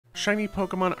Shiny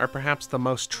Pokemon are perhaps the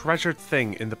most treasured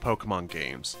thing in the Pokemon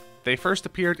games. They first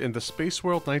appeared in the Space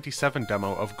World 97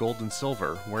 demo of Gold and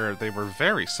Silver, where they were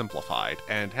very simplified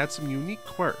and had some unique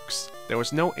quirks. There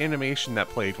was no animation that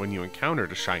played when you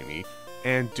encountered a shiny,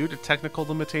 and due to technical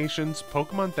limitations,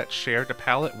 Pokemon that shared a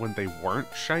palette when they weren't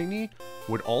shiny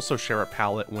would also share a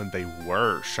palette when they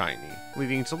were shiny,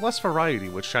 leading to less variety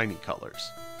with shiny colors.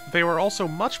 They were also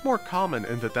much more common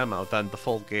in the demo than the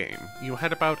full game. You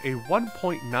had about a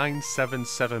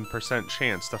 1.977%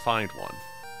 chance to find one.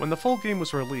 When the full game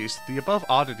was released, the above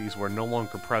oddities were no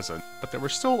longer present, but there were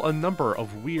still a number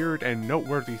of weird and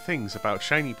noteworthy things about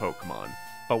shiny Pokemon.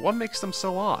 But what makes them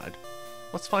so odd?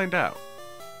 Let's find out.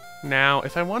 Now,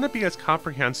 if I want to be as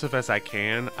comprehensive as I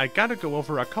can, I gotta go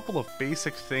over a couple of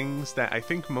basic things that I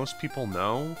think most people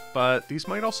know, but these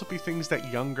might also be things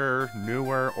that younger,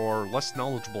 newer, or less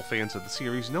knowledgeable fans of the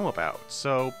series know about,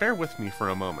 so bear with me for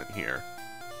a moment here.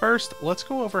 First, let's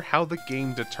go over how the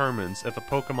game determines if a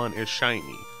Pokemon is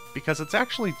shiny, because it's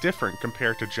actually different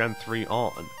compared to Gen 3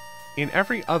 on. In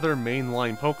every other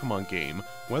mainline Pokemon game,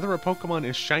 whether a Pokemon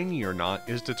is shiny or not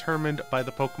is determined by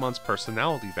the Pokemon's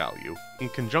personality value, in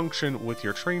conjunction with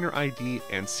your Trainer ID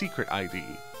and Secret ID.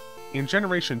 In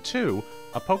Generation 2,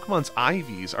 a Pokemon's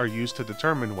IVs are used to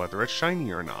determine whether it's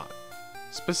shiny or not.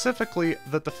 Specifically,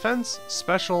 the Defense,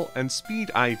 Special, and Speed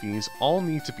IVs all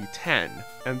need to be 10,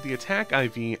 and the Attack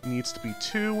IV needs to be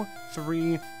 2,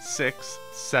 3, 6,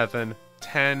 7,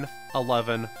 10,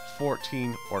 11,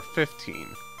 14, or 15.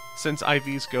 Since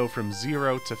IVs go from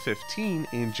 0 to 15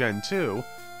 in Gen 2,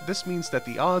 this means that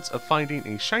the odds of finding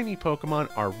a shiny Pokemon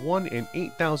are 1 in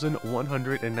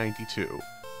 8,192,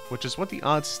 which is what the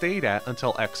odds stayed at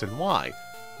until X and Y,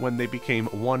 when they became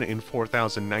 1 in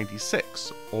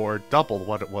 4,096, or double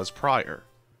what it was prior.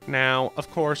 Now, of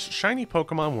course, shiny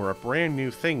Pokemon were a brand new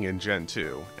thing in Gen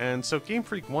 2, and so Game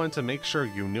Freak wanted to make sure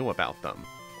you knew about them.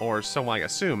 Or so I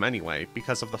assume anyway,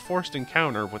 because of the forced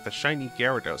encounter with the shiny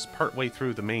Gyarados partway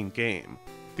through the main game.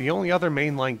 The only other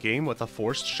mainline game with a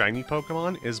forced shiny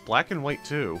Pokemon is Black and White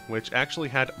 2, which actually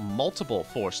had multiple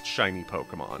forced shiny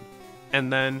Pokemon.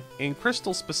 And then, in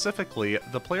Crystal specifically,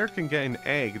 the player can get an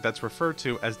egg that's referred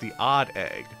to as the Odd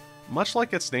Egg. Much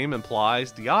like its name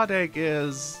implies, the Odd Egg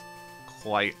is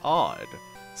quite odd.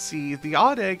 See, the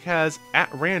Odd Egg has,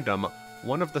 at random,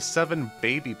 one of the 7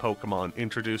 baby Pokemon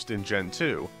introduced in Gen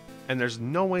 2, and there's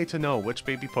no way to know which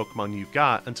baby Pokemon you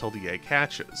got until the egg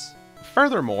hatches.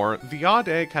 Furthermore, the Odd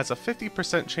Egg has a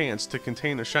 50% chance to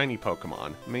contain a shiny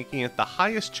Pokemon, making it the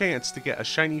highest chance to get a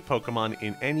shiny Pokemon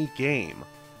in any game.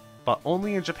 But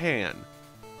only in Japan.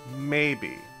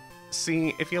 Maybe.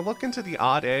 See, if you look into the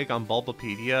Odd Egg on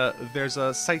Bulbapedia, there's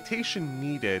a citation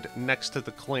needed next to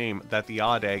the claim that the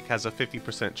Odd Egg has a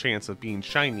 50% chance of being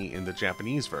shiny in the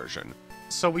Japanese version.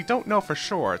 So we don't know for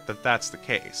sure that that's the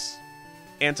case.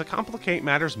 And to complicate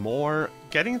matters more,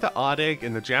 getting the Odd Egg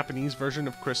in the Japanese version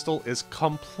of Crystal is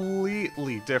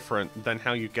completely different than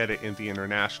how you get it in the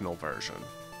international version.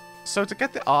 So to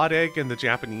get the Odd Egg in the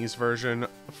Japanese version,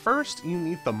 first you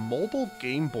need the mobile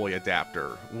Game Boy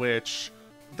adapter, which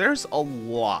there's a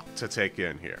lot to take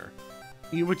in here.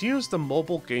 You would use the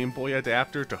mobile Game Boy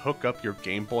adapter to hook up your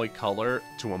Game Boy Color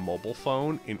to a mobile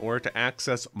phone in order to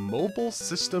access Mobile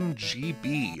System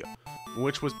GB,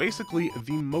 which was basically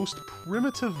the most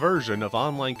primitive version of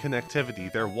online connectivity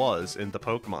there was in the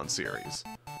Pokemon series.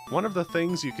 One of the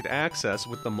things you could access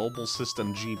with the Mobile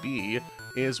System GB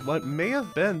is what may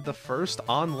have been the first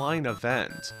online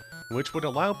event, which would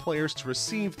allow players to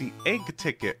receive the egg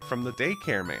ticket from the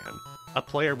daycare man. A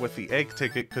player with the egg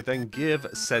ticket could then give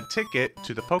said ticket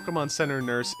to the Pokemon Center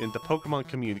nurse in the Pokemon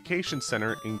Communication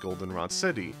Center in Goldenrod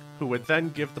City, who would then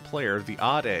give the player the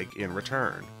Odd Egg in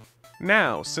return.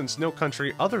 Now, since no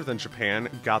country other than Japan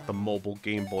got the mobile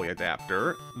Game Boy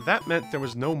adapter, that meant there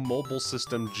was no Mobile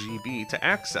System GB to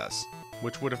access,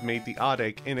 which would have made the Odd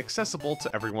Egg inaccessible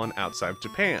to everyone outside of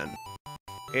Japan.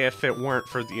 If it weren't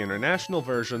for the international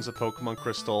versions of Pokemon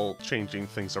Crystal changing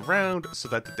things around so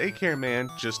that the daycare man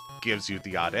just gives you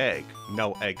the Odd Egg,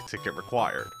 no egg ticket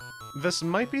required. This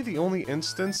might be the only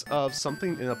instance of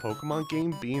something in a Pokemon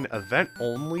game being event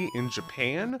only in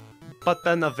Japan, but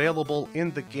then available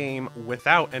in the game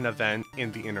without an event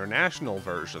in the international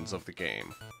versions of the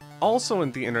game. Also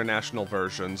in the international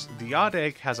versions, the Odd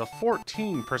Egg has a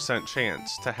 14%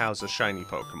 chance to house a shiny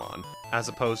Pokemon, as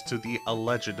opposed to the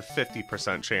alleged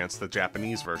 50% chance the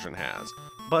Japanese version has.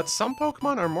 But some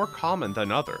Pokemon are more common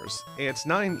than others. It's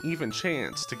not an even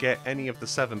chance to get any of the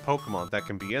 7 Pokemon that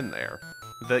can be in there.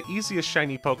 The easiest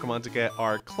shiny Pokemon to get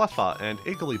are Cleffa and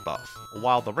Igglybuff,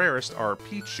 while the rarest are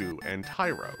Pichu and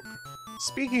Tyrogue.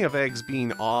 Speaking of eggs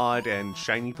being odd and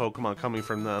shiny Pokemon coming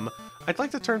from them, I'd like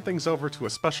to turn things over to a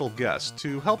special guest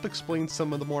to help explain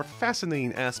some of the more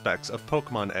fascinating aspects of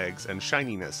Pokemon eggs and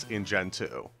shininess in Gen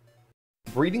 2.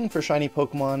 Breeding for shiny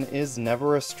Pokemon is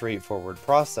never a straightforward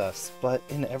process, but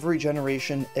in every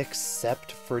generation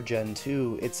except for Gen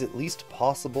 2, it's at least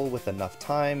possible with enough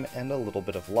time and a little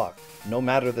bit of luck, no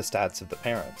matter the stats of the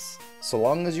parents. So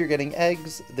long as you're getting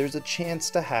eggs, there's a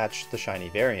chance to hatch the shiny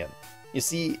variant. You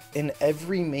see, in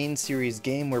every main series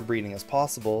game where breeding is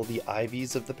possible, the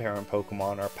IVs of the parent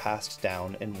Pokemon are passed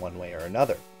down in one way or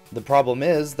another. The problem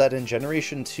is that in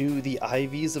Generation 2, the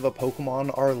IVs of a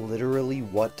Pokemon are literally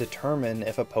what determine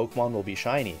if a Pokemon will be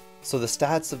shiny. So the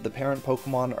stats of the parent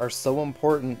Pokemon are so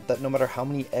important that no matter how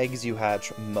many eggs you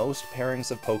hatch, most pairings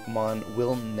of Pokemon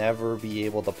will never be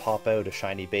able to pop out a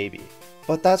shiny baby.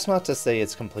 But that's not to say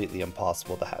it's completely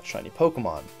impossible to hatch shiny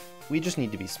Pokemon. We just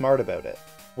need to be smart about it.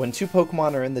 When two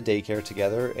Pokemon are in the daycare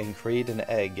together and create an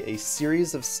egg, a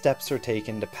series of steps are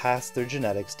taken to pass their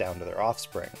genetics down to their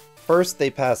offspring. First, they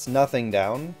pass nothing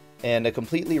down, and a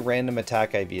completely random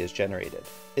attack IV is generated.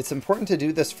 It's important to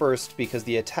do this first because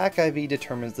the attack IV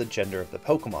determines the gender of the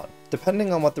Pokemon.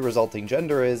 Depending on what the resulting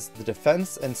gender is, the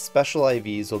defense and special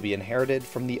IVs will be inherited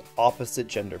from the opposite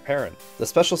gender parent. The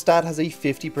special stat has a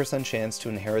 50% chance to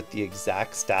inherit the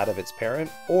exact stat of its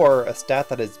parent, or a stat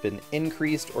that has been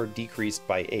increased or decreased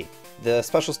by 8. The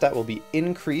special stat will be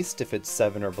increased if it's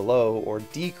 7 or below, or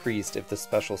decreased if the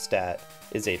special stat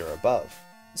is 8 or above.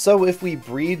 So if we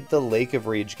breed the Lake of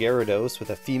Rage Gyarados with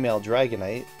a female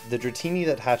Dragonite, the Dratini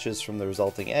that hatches from the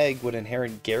resulting egg would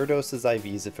inherit Gyarados'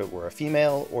 IVs if it were a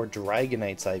female, or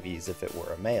Dragonite's IVs if it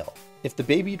were a male. If the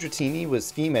baby Dratini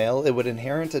was female, it would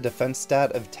inherit a defense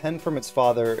stat of 10 from its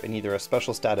father and either a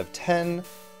special stat of 10,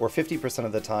 or 50%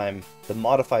 of the time, the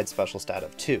modified special stat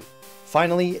of 2.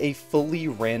 Finally, a fully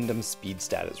random speed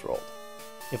stat is rolled.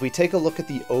 If we take a look at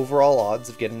the overall odds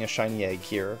of getting a shiny egg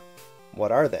here,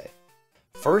 what are they?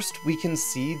 First, we can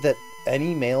see that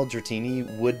any male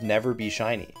Dratini would never be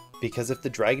shiny, because if the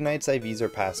Dragonite's IVs are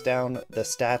passed down, the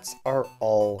stats are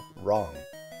all wrong.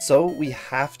 So we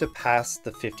have to pass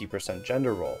the 50%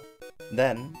 gender roll.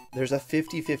 Then, there's a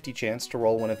 50-50 chance to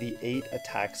roll one of the 8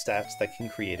 attack stats that can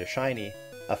create a shiny,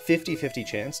 a 50-50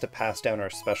 chance to pass down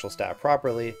our special stat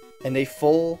properly, and a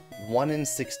full 1 in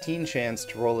 16 chance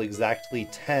to roll exactly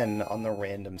 10 on the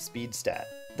random speed stat.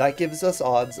 That gives us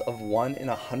odds of 1 in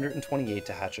 128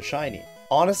 to hatch a shiny.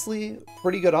 Honestly,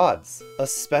 pretty good odds,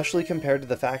 especially compared to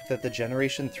the fact that the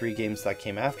Generation 3 games that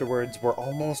came afterwards were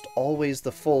almost always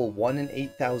the full 1 in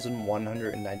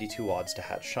 8,192 odds to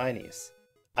hatch shinies.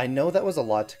 I know that was a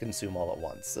lot to consume all at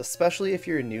once, especially if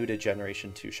you're new to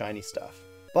Generation 2 shiny stuff.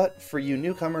 But for you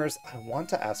newcomers, I want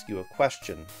to ask you a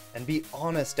question, and be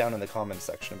honest down in the comments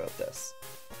section about this.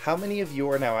 How many of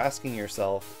you are now asking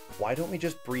yourself, why don't we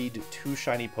just breed 2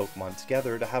 shiny Pokemon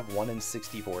together to have 1 in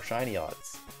 64 shiny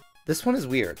odds? This one is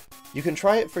weird. You can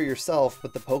try it for yourself,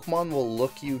 but the Pokemon will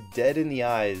look you dead in the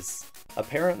eyes,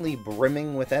 apparently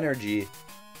brimming with energy,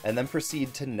 and then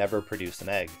proceed to never produce an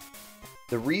egg.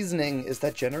 The reasoning is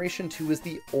that Generation 2 is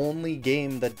the only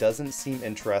game that doesn't seem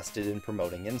interested in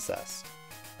promoting incest.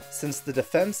 Since the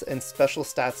defense and special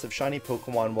stats of shiny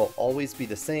Pokemon will always be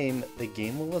the same, the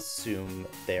game will assume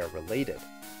they are related.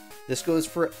 This goes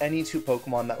for any 2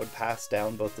 Pokemon that would pass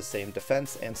down both the same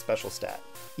defense and special stat,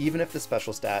 even if the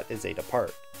special stat is 8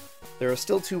 apart. There are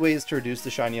still 2 ways to reduce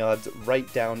the shiny odds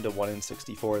right down to 1 in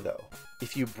 64 though.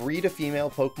 If you breed a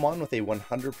female Pokemon with a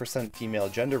 100% female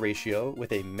gender ratio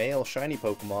with a male shiny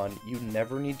Pokemon, you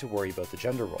never need to worry about the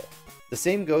gender roll. The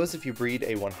same goes if you breed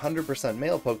a 100%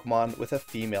 male Pokemon with a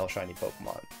female shiny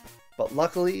Pokemon. But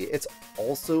luckily, it's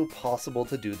also possible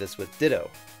to do this with Ditto,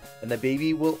 and the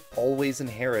baby will always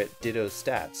inherit Ditto's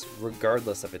stats,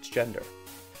 regardless of its gender.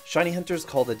 Shiny hunters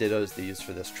call the Dittos they use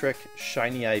for this trick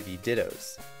Shiny IV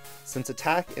Dittos. Since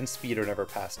attack and speed are never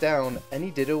passed down, any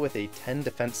Ditto with a 10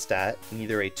 defense stat and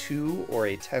either a 2 or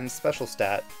a 10 special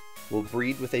stat will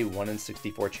breed with a 1 in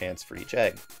 64 chance for each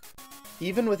egg.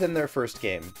 Even within their first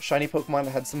game, shiny Pokemon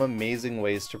had some amazing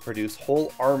ways to produce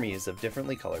whole armies of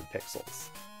differently colored pixels.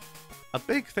 A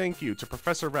big thank you to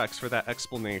Professor Rex for that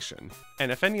explanation.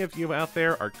 And if any of you out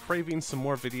there are craving some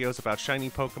more videos about shiny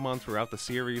Pokemon throughout the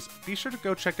series, be sure to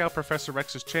go check out Professor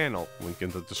Rex's channel, link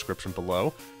in the description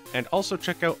below, and also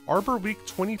check out Arbor Week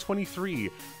 2023,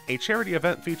 a charity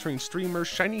event featuring streamers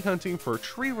shiny hunting for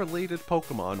tree-related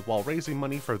Pokemon while raising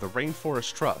money for the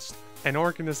Rainforest Trust, an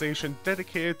organization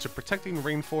dedicated to protecting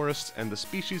rainforests and the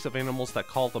species of animals that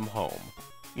call them home.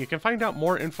 You can find out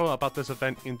more info about this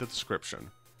event in the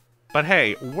description. But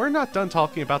hey, we're not done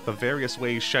talking about the various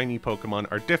ways shiny Pokemon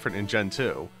are different in Gen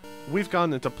 2. We've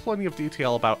gone into plenty of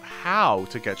detail about how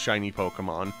to get shiny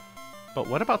Pokemon, but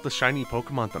what about the shiny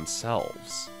Pokemon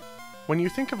themselves? When you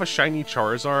think of a shiny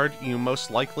Charizard, you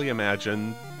most likely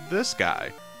imagine this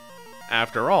guy.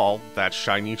 After all, that's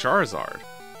shiny Charizard.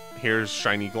 Here's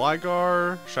shiny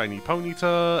Gligar, shiny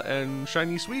Ponyta, and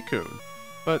shiny Suicune.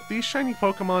 But these shiny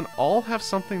Pokemon all have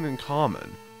something in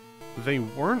common. They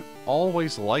weren't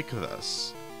always like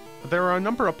this. There are a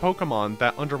number of Pokemon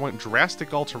that underwent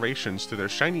drastic alterations to their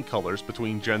shiny colors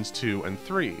between Gens 2 and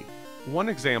 3. One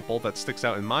example that sticks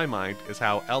out in my mind is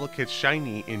how Elekid's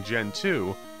shiny in Gen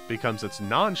 2 becomes its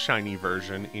non-shiny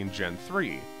version in Gen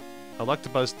 3.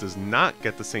 Electabuzz does not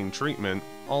get the same treatment,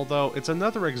 although it's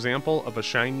another example of a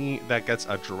shiny that gets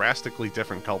a drastically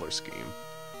different color scheme.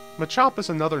 Machop is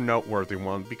another noteworthy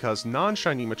one because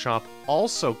non-shiny Machop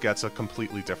also gets a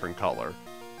completely different color.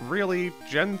 Really,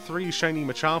 Gen 3 shiny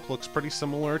Machop looks pretty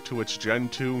similar to its Gen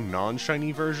 2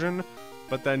 non-shiny version,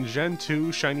 but then Gen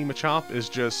 2 shiny Machop is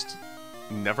just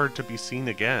never to be seen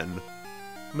again.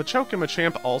 Machoke and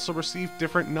Machamp also received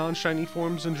different non-shiny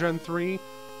forms in Gen 3,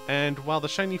 and while the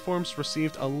shiny forms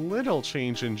received a little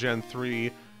change in Gen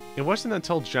 3, it wasn't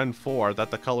until Gen 4 that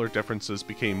the color differences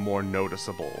became more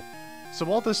noticeable. So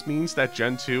while this means that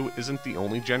Gen 2 isn't the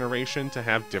only generation to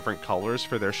have different colors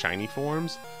for their shiny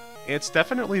forms, it's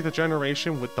definitely the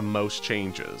generation with the most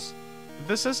changes.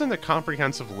 This isn't a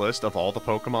comprehensive list of all the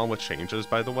Pokemon with changes,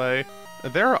 by the way.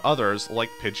 There are others, like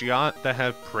Pidgeot, that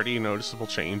have pretty noticeable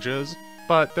changes,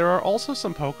 but there are also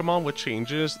some Pokemon with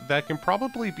changes that can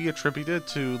probably be attributed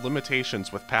to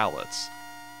limitations with palettes.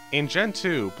 In Gen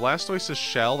 2, Blastoise's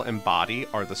shell and body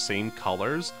are the same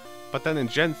colors, but then in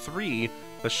Gen 3,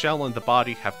 the shell and the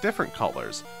body have different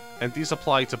colors, and these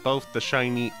apply to both the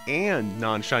shiny and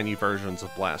non-shiny versions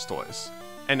of Blastoise.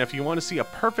 And if you want to see a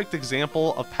perfect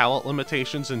example of palette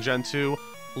limitations in Gen 2,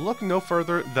 look no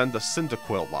further than the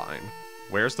Cyndaquil line.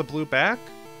 Where's the blue back?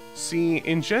 See,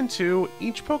 in Gen 2,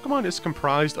 each Pokemon is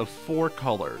comprised of 4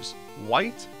 colors: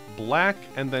 white, black,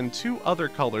 and then 2 other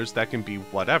colors that can be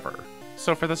whatever.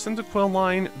 So for the Cyndaquil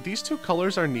line, these 2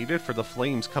 colors are needed for the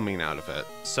flames coming out of it,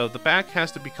 so the back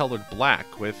has to be colored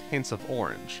black with hints of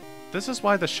orange. This is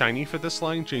why the shiny for this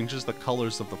line changes the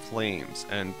colors of the flames,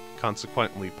 and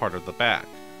consequently part of the back.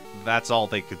 That's all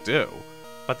they could do.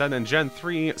 But then in Gen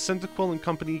 3, Cyndaquil and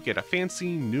company get a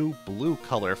fancy new blue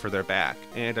color for their back,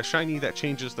 and a shiny that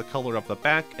changes the color of the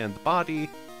back and the body,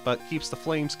 but keeps the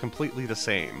flames completely the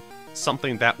same,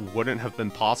 something that wouldn't have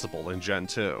been possible in Gen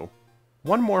 2.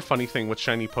 One more funny thing with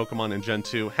shiny Pokemon in Gen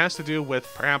 2 has to do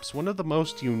with perhaps one of the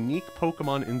most unique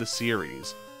Pokemon in the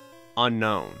series,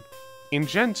 Unown. In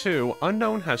Gen 2,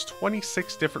 Unown has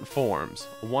 26 different forms,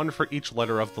 one for each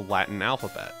letter of the Latin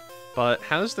alphabet. But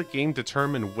how does the game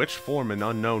determine which form an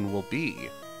Unown will be?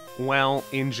 Well,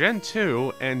 in Gen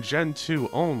 2, and Gen 2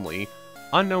 only,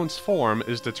 Unown's form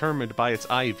is determined by its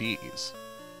IVs.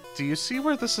 Do you see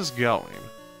where this is going?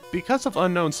 Because of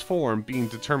Unown's form being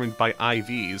determined by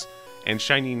IVs, and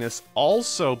shininess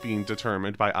also being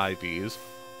determined by IVs,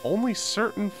 only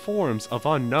certain forms of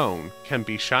Unown can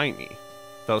be shiny.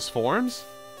 Those forms?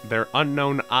 They're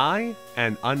Unown I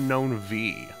and Unown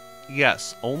V.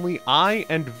 Yes, only I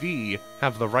and V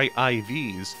have the right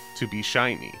IVs to be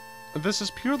shiny. This is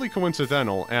purely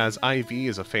coincidental, as IV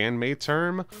is a fan-made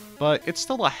term, but it's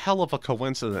still a hell of a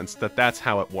coincidence that that's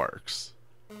how it works.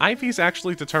 IVs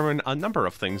actually determine a number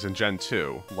of things in Gen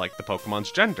 2, like the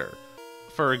Pokemon's gender.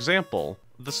 For example,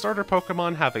 the starter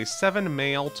Pokemon have a 7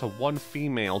 male to 1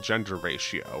 female gender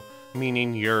ratio,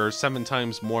 meaning you're 7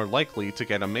 times more likely to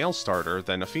get a male starter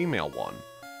than a female one.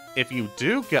 If you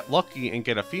do get lucky and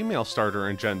get a female starter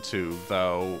in Gen 2,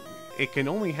 though, it can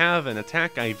only have an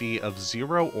attack IV of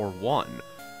 0 or 1,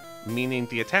 meaning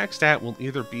the attack stat will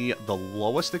either be the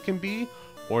lowest it can be,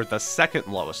 or the second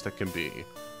lowest it can be.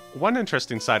 One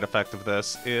interesting side effect of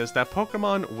this is that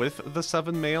Pokemon with the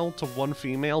 7 male to 1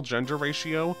 female gender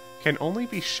ratio can only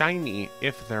be shiny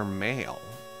if they're male.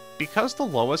 Because the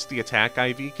lowest the attack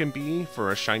IV can be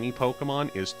for a shiny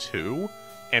Pokemon is 2,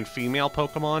 and female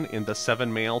Pokemon in the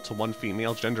 7 male to 1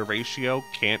 female gender ratio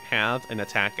can't have an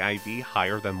attack IV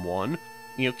higher than 1,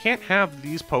 you can't have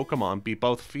these Pokemon be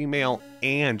both female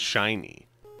and shiny.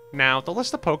 Now, the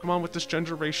list of Pokemon with this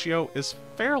gender ratio is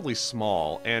fairly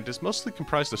small, and is mostly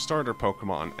comprised of starter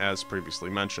Pokemon, as previously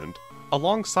mentioned,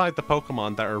 alongside the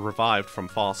Pokemon that are revived from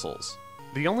fossils.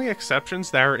 The only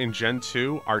exceptions that are in Gen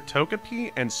 2 are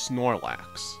Togepi and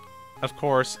Snorlax. Of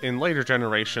course, in later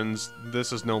generations,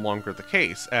 this is no longer the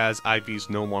case, as IVs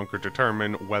no longer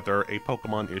determine whether a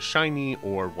Pokemon is shiny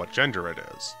or what gender it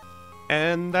is.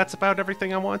 And that's about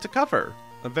everything I wanted to cover.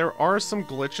 There are some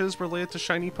glitches related to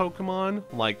shiny Pokemon,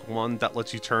 like one that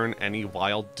lets you turn any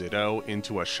wild Ditto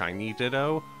into a shiny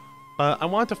Ditto, but I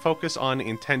want to focus on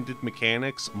intended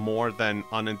mechanics more than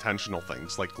unintentional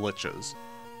things like glitches.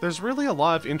 There's really a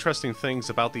lot of interesting things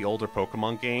about the older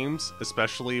Pokemon games,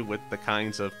 especially with the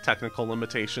kinds of technical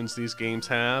limitations these games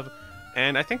have,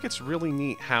 and I think it's really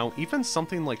neat how even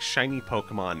something like shiny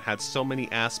Pokemon had so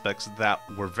many aspects that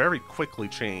were very quickly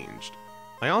changed.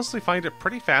 I honestly find it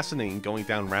pretty fascinating going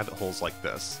down rabbit holes like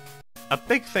this. A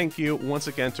big thank you once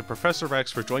again to Professor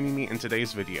Rex for joining me in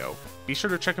today's video. Be sure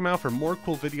to check him out for more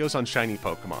cool videos on shiny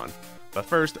Pokemon. But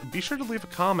first, be sure to leave a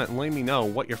comment and let me know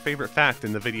what your favorite fact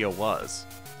in the video was.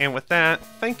 And with that,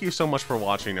 thank you so much for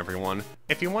watching, everyone.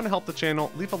 If you want to help the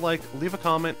channel, leave a like, leave a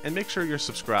comment, and make sure you're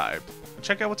subscribed.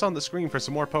 Check out what's on the screen for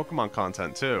some more Pokemon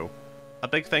content too. A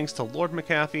big thanks to Lord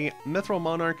McAfee, Mithril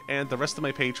Monarch, and the rest of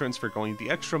my patrons for going the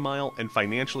extra mile and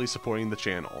financially supporting the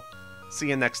channel. See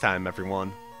you next time,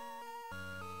 everyone.